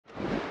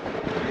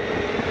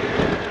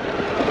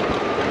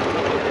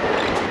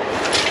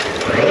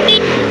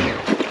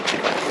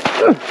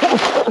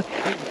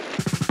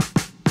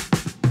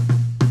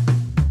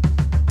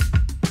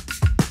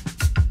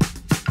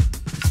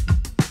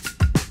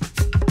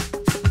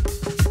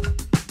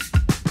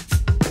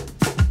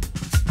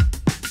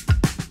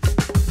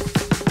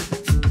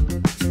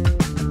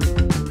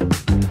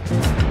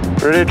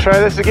Ready to try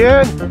this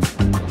again?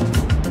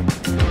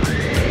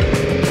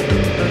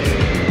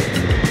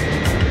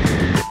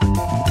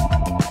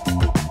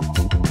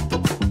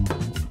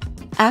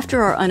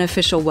 After our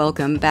unofficial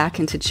welcome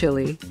back into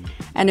Chile,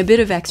 and a bit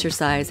of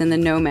exercise in the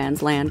no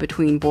man's land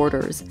between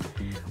borders,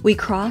 we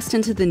crossed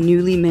into the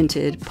newly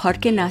minted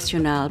Parque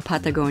Nacional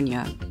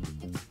Patagonia,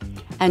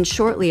 and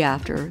shortly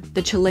after,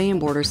 the Chilean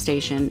border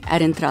station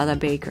at Entrada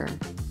Baker.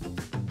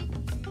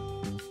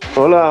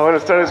 Hola,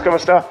 buenas tardes, ¿cómo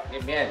está?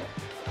 Bien, bien.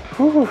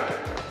 Whew.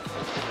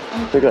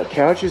 They got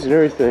couches and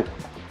everything.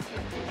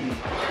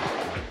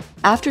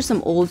 After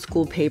some old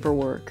school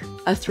paperwork,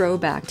 a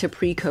throwback to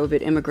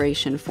pre-COVID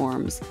immigration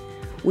forms,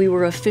 we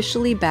were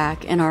officially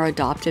back in our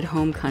adopted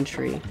home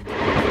country.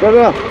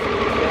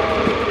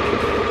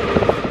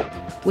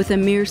 With a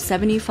mere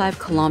 75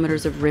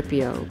 kilometers of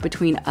ripio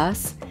between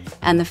us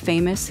and the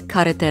famous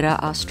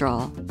Carretera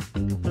Austral.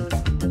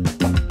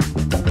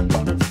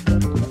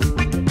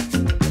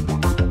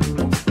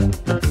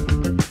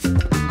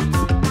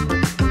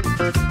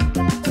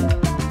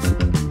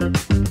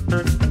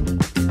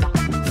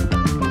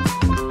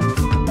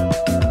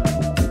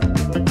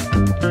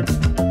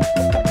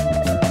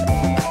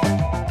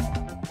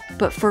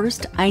 But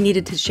first, I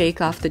needed to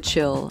shake off the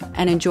chill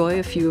and enjoy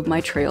a few of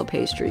my trail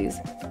pastries.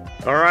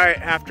 All right,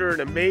 after an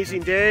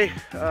amazing day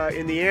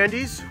in the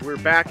Andes, we're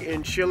back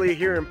in Chile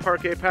here in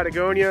Parque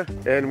Patagonia,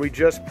 and we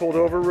just pulled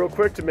over real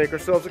quick to make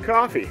ourselves a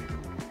coffee.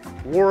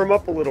 Warm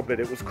up a little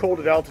bit. It was cold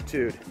at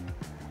altitude.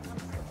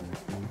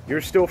 You're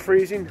still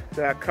freezing?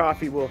 That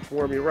coffee will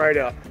warm you right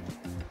up.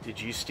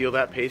 Did you steal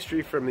that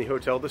pastry from the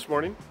hotel this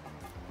morning?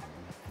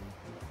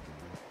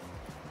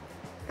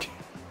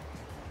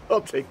 I'll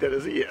take that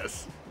as a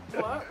yes.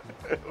 What?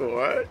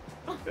 What?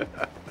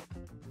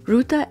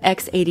 Ruta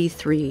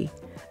X-83,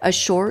 a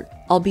short,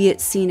 albeit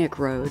scenic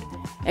road,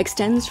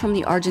 extends from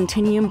the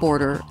Argentinian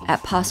border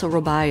at Paso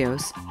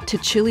Robayos to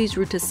Chile's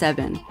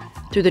Ruta-7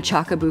 through the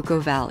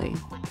Chacabuco Valley.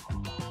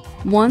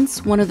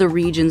 Once one of the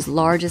region's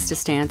largest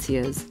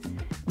estancias,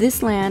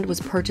 this land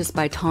was purchased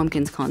by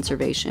Tompkins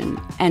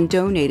Conservation and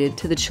donated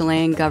to the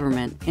Chilean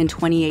government in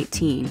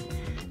 2018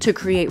 to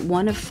create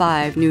one of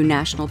 5 new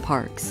national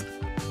parks.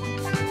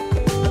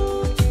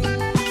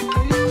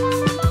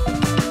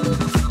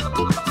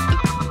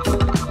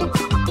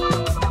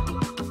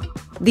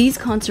 These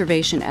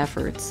conservation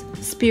efforts,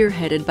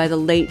 spearheaded by the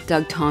late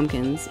Doug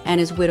Tompkins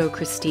and his widow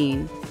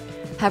Christine,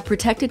 have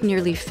protected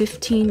nearly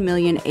 15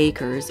 million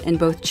acres in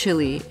both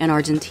Chile and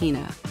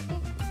Argentina,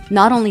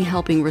 not only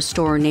helping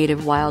restore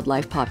native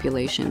wildlife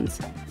populations,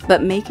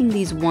 but making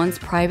these once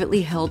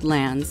privately held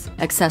lands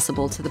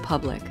accessible to the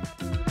public.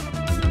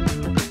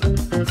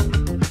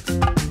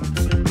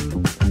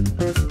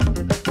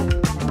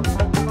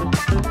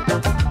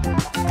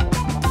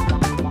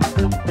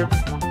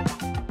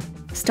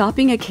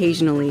 Stopping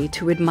occasionally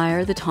to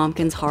admire the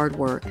Tompkins' hard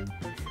work,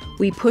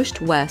 we pushed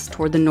west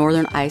toward the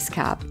northern ice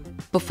cap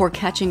before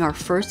catching our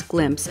first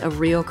glimpse of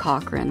Rio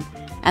Cochrane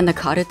and the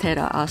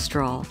Carretera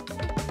Austral.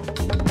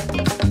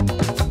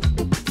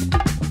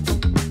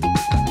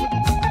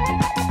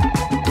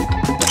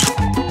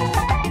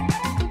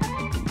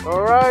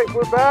 All right,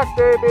 we're back,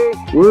 baby.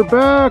 We're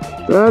back.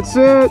 That's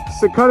it.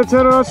 It's the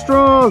Carretera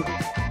Austral.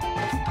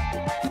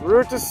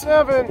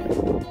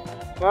 Ruta-7.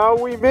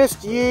 How we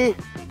missed ye.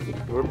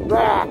 We're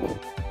back.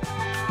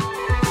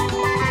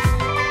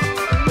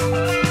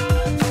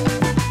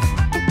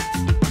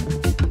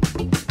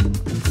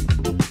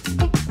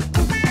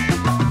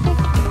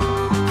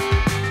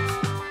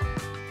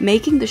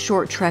 Making the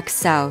short trek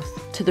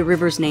south to the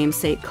river's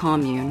namesake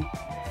commune,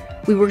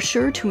 we were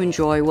sure to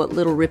enjoy what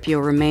little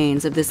ripio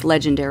remains of this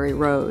legendary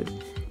road,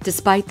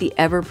 despite the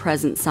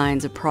ever-present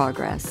signs of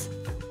progress.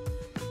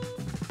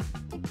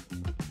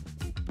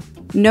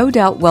 No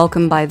doubt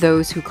welcomed by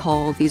those who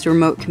call these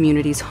remote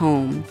communities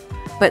home,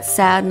 but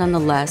sad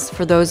nonetheless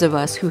for those of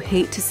us who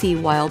hate to see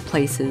wild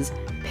places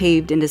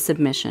paved into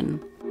submission.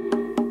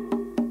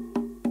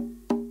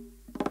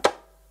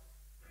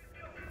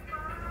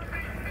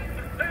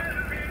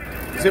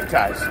 Zip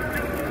ties.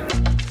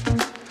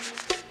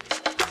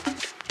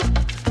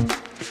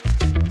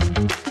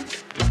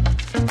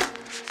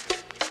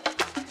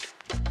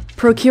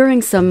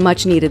 Procuring some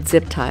much-needed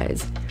zip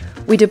ties,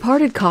 we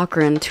departed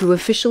Cochrane to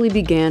officially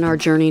begin our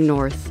journey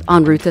north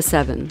on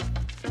Ruta-7.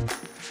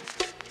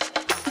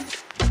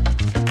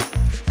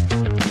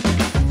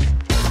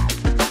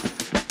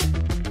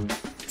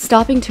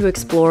 Stopping to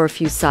explore a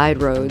few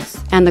side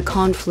roads and the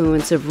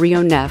confluence of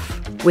Rio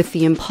Nef with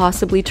the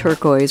impossibly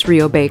turquoise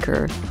Rio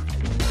Baker.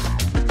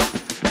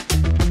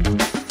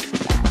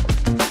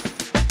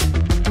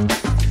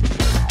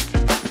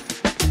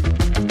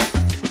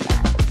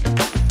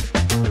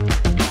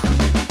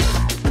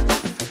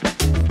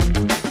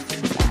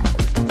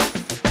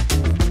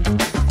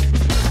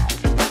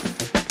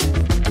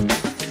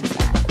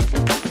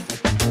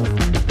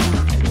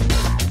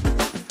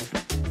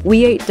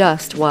 We ate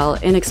dust while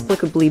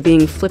inexplicably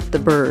being flipped the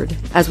bird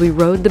as we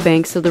rode the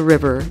banks of the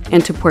river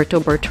into Puerto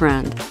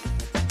Bertrand.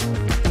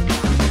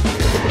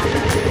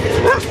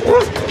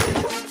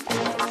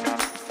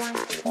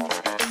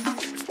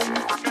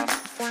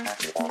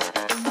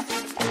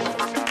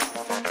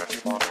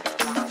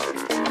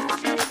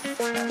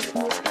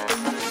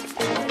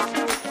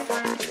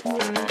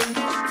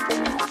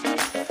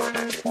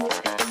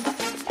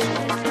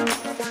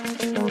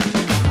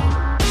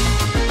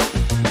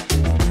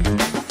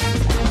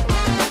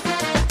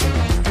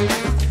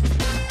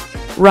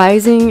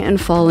 Rising and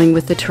falling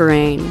with the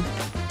terrain,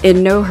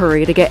 in no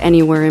hurry to get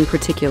anywhere in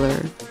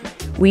particular,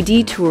 we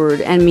detoured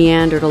and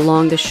meandered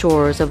along the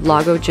shores of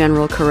Lago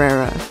General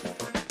Carrera,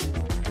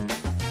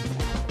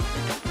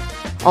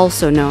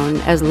 also known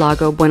as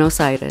Lago Buenos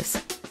Aires.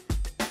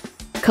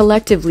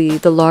 Collectively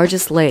the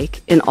largest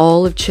lake in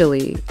all of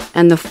Chile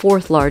and the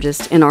fourth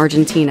largest in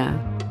Argentina.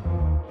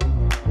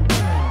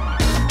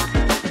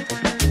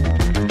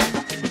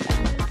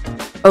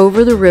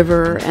 Over the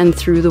river and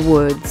through the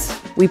woods,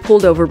 we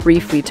pulled over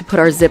briefly to put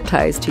our zip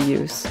ties to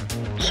use.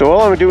 So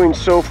all I'm doing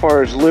so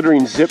far is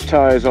littering zip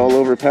ties all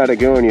over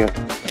Patagonia.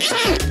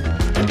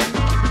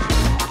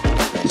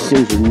 These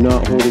things are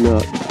not holding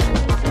up.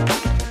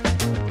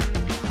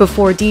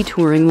 Before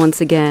detouring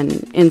once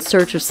again in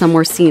search of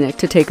somewhere scenic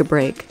to take a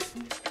break.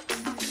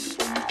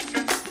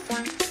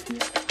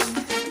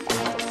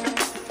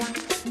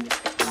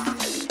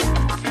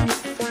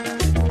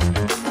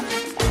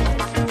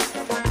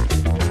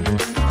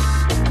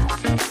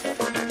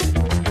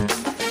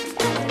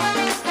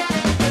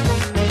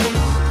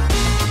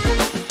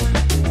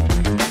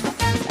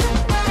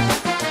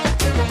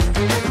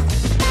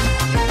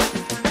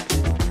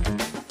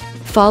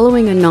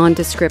 Following a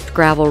nondescript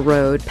gravel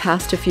road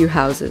past a few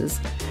houses,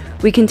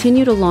 we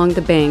continued along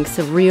the banks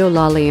of Rio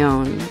La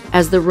Leon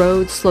as the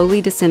road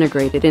slowly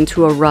disintegrated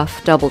into a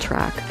rough double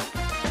track.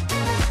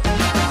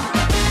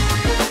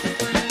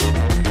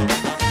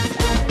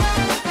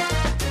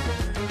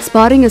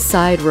 Spotting a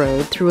side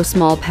road through a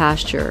small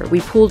pasture, we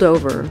pulled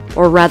over,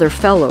 or rather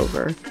fell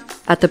over,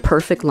 at the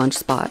perfect lunch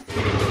spot.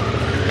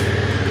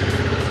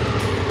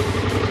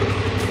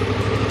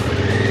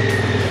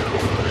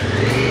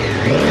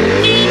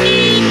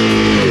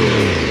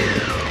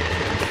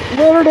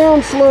 Let her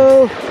down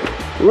slow,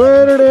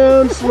 let her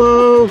down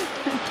slow,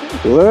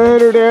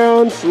 let her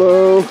down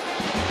slow. We're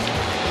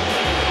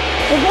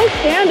both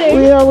standing.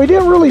 Well, yeah, we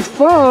didn't really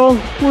fall.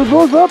 We're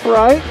both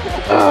upright.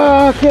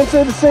 Can't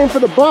say the same for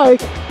the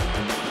bike.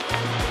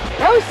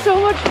 That was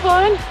so much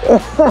fun.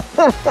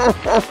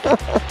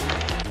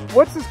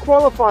 What's this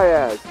qualify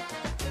as?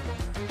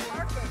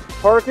 Parking.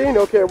 Parking?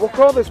 Okay, we'll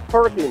call this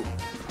parking.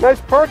 Nice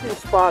parking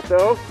spot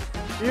though.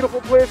 Beautiful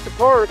place to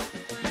park.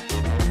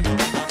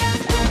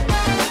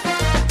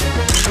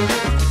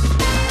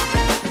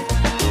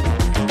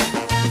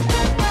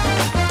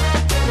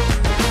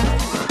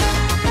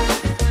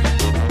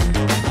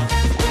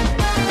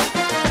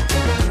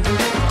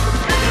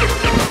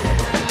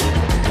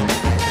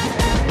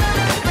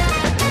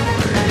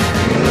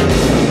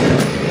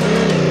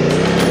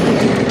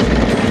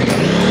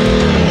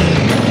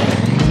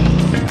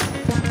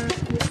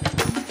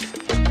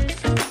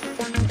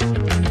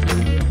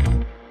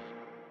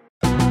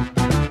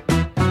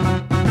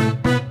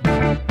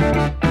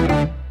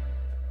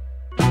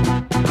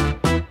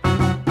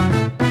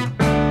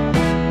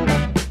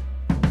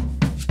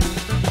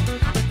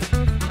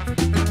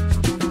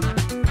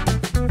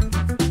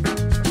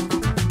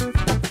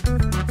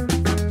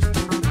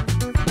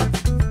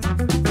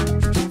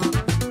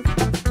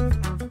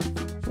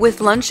 With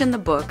lunch in the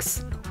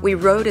books, we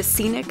rode a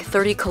scenic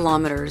 30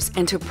 kilometers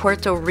into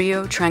Puerto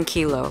Rio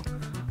Tranquilo,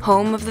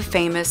 home of the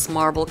famous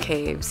marble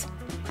caves,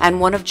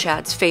 and one of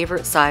Chad's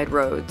favorite side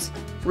roads,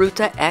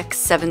 Ruta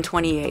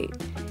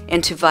X-728,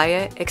 into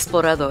Valle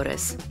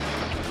Exploradores.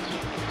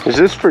 Is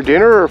this for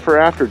dinner or for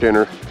after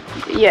dinner?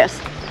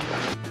 Yes.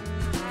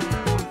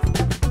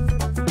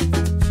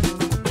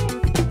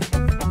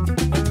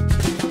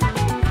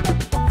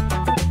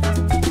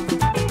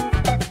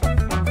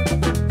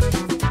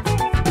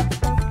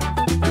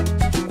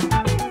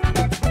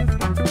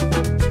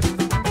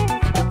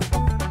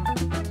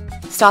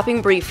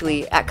 Stopping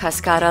briefly at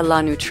Cascada La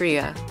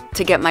Nutria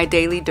to get my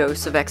daily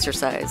dose of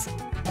exercise.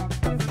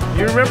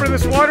 You remember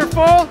this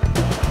waterfall?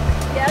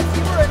 Yes,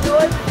 you were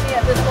annoyed with me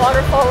at this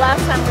waterfall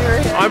last time we were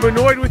here. I'm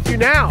annoyed with you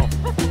now,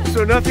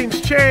 so nothing's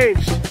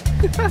changed. So,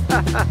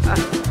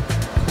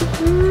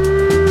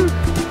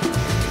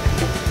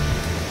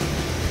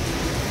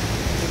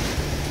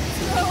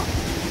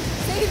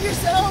 save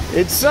yourself.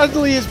 It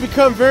suddenly has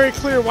become very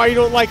clear why you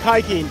don't like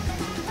hiking.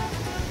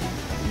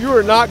 You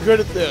are not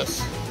good at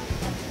this.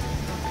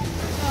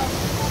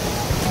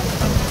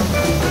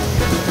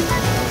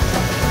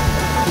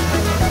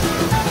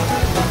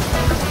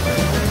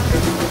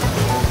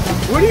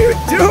 What are you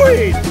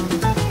doing?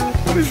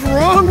 What is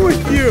wrong with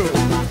you?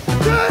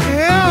 What the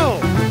hell?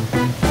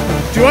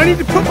 Do I need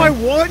to put my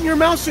wallet in your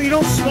mouth so you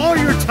don't swallow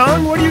your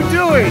tongue? What are you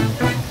doing?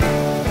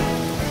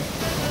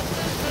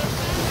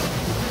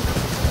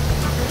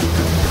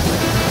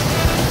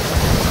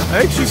 I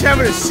think she's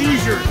having a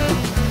seizure.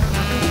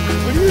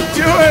 What are you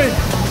doing?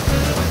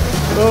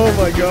 Oh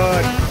my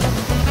God.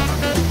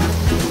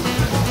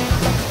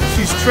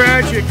 She's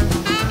tragic.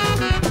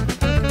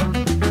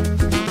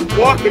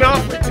 Walking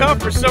awfully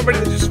tough for somebody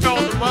that just fell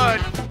in the mud.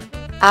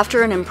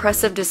 After an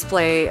impressive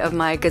display of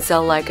my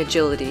gazelle-like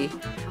agility,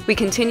 we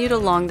continued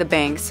along the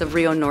banks of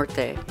Rio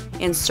Norte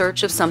in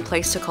search of some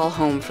place to call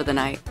home for the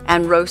night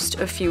and roast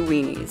a few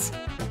weenies.